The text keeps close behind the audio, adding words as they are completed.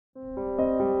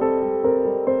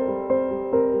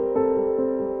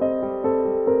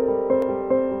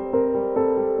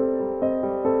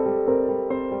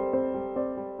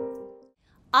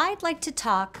I'd like to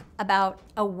talk about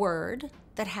a word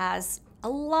that has a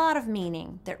lot of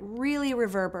meaning, that really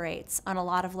reverberates on a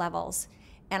lot of levels.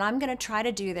 And I'm going to try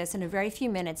to do this in a very few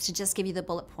minutes to just give you the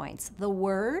bullet points. The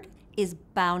word is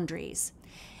boundaries.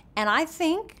 And I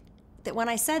think that when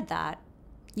I said that,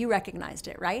 you recognized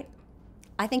it, right?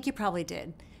 I think you probably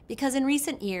did. Because in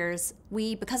recent years,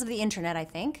 because of the internet, I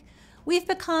think,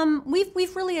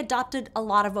 we've really adopted a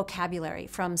lot of vocabulary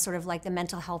from sort of like the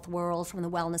mental health world, from the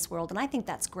wellness world, and I think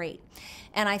that's great.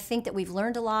 And I think that we've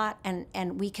learned a lot,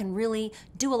 and we can really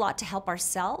do a lot to help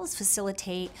ourselves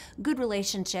facilitate good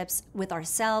relationships with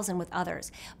ourselves and with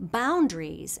others.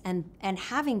 Boundaries and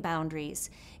having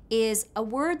boundaries is a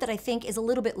word that I think is a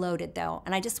little bit loaded, though,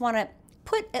 and I just want to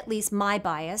put at least my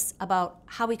bias about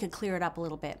how we could clear it up a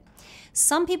little bit.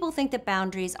 Some people think that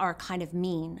boundaries are kind of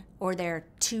mean or they're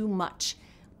too much.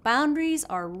 Boundaries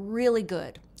are really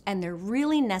good and they're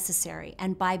really necessary.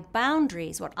 And by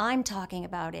boundaries, what I'm talking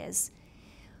about is,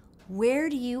 where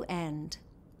do you end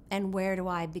and where do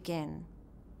I begin?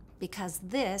 Because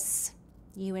this,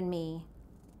 you and me,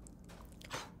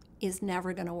 is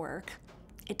never going to work.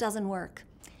 It doesn't work.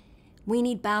 We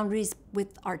need boundaries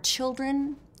with our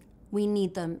children. We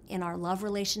need them in our love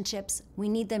relationships. We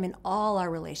need them in all our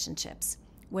relationships,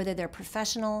 whether they're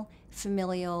professional,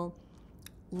 familial,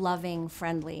 loving,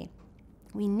 friendly.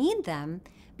 We need them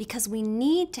because we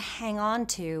need to hang on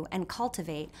to and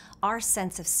cultivate our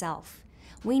sense of self.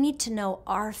 We need to know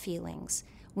our feelings.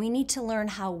 We need to learn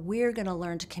how we're going to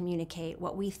learn to communicate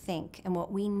what we think and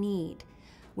what we need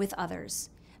with others.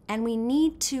 And we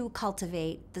need to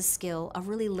cultivate the skill of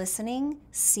really listening,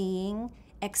 seeing,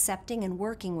 accepting and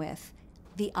working with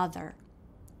the other,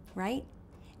 right?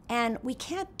 And we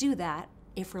can't do that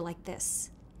if we're like this.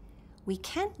 We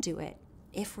can do it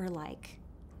if we're like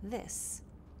this.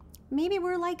 Maybe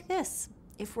we're like this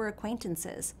if we're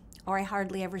acquaintances, or I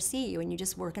hardly ever see you and you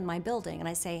just work in my building and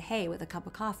I say, hey, with a cup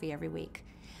of coffee every week.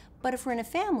 But if we're in a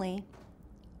family,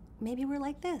 maybe we're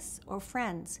like this, or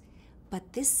friends.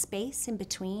 But this space in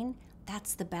between,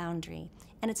 that's the boundary.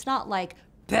 And it's not like,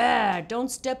 bad,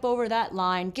 don't step over that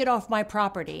line, get off my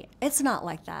property. It's not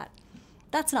like that.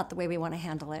 That's not the way we want to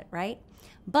handle it, right?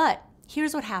 But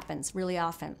here's what happens really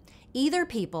often. Either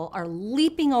people are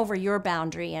leaping over your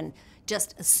boundary and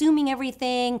just assuming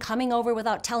everything, coming over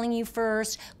without telling you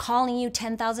first, calling you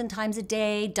 10,000 times a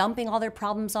day, dumping all their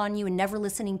problems on you and never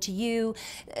listening to you.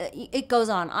 It goes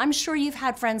on. I'm sure you've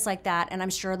had friends like that, and I'm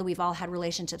sure that we've all had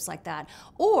relationships like that.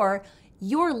 Or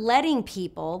you're letting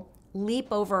people leap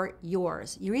over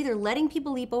yours. You're either letting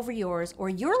people leap over yours or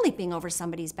you're leaping over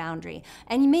somebody's boundary.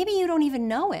 And maybe you don't even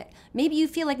know it. Maybe you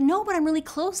feel like, no, but I'm really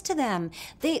close to them.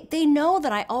 They know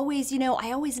that I always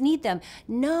need them.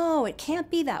 No, it can't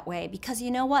be that way, because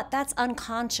you know what? That's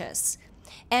unconscious.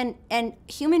 And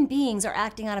human beings are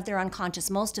acting out of their unconscious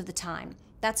most of the time.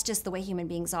 That's just the way human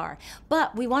beings are.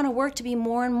 But we want to work to be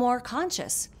more and more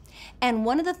conscious. And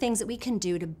one of the things that we can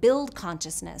do to build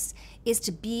consciousness is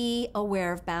to be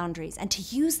aware of boundaries and to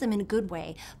use them in a good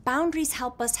way. Boundaries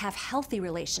help us have healthy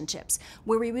relationships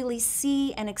where we really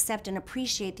see and accept and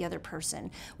appreciate the other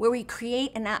person, where we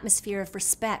create an atmosphere of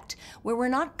respect, where we're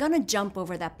not going to jump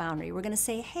over that boundary. We're going to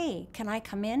say, hey, can I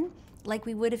come in? Like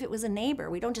we would if it was a neighbor.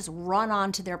 We don't just run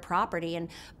onto their property and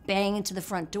bang into the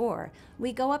front door.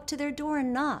 We go up to their door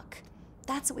and knock.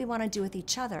 That's what we want to do with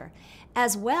each other.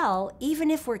 As well,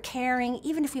 even if we're caring,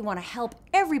 even if we want to help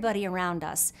everybody around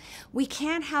us, we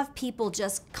can't have people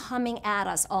just coming at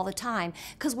us all the time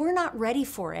because we're not ready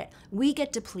for it. We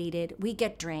get depleted, we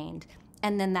get drained,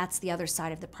 and then that's the other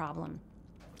side of the problem.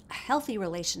 A healthy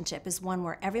relationship is one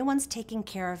where everyone's taking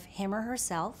care of him or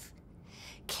herself,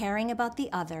 caring about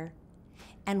the other,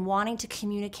 and wanting to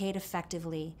communicate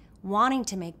effectively, wanting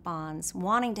to make bonds,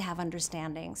 wanting to have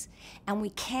understandings. And we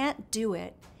can't do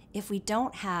it if we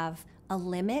don't have a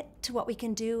limit to what we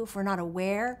can do, if we're not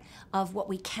aware of what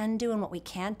we can do and what we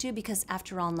can't do, because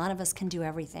after all, none of us can do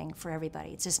everything for everybody.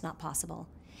 It's just not possible.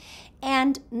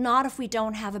 And not if we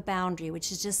don't have a boundary,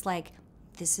 which is just like,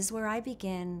 this is where I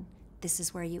begin, this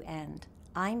is where you end.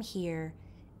 I'm here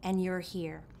and you're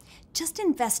here. Just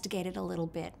investigate it a little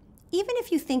bit. Even if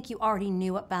you think you already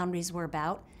knew what boundaries were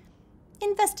about,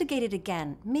 investigate it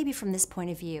again, maybe from this point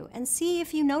of view, and see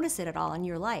if you notice it at all in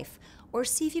your life, or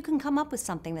see if you can come up with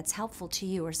something that's helpful to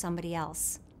you or somebody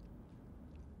else.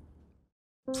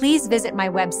 Please visit my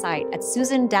website at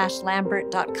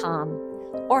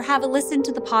susan-lambert.com or have a listen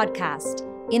to the podcast,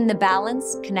 In the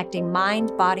Balance, Connecting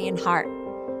Mind, Body, and Heart,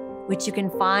 which you can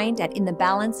find at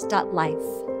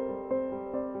inthebalance.life.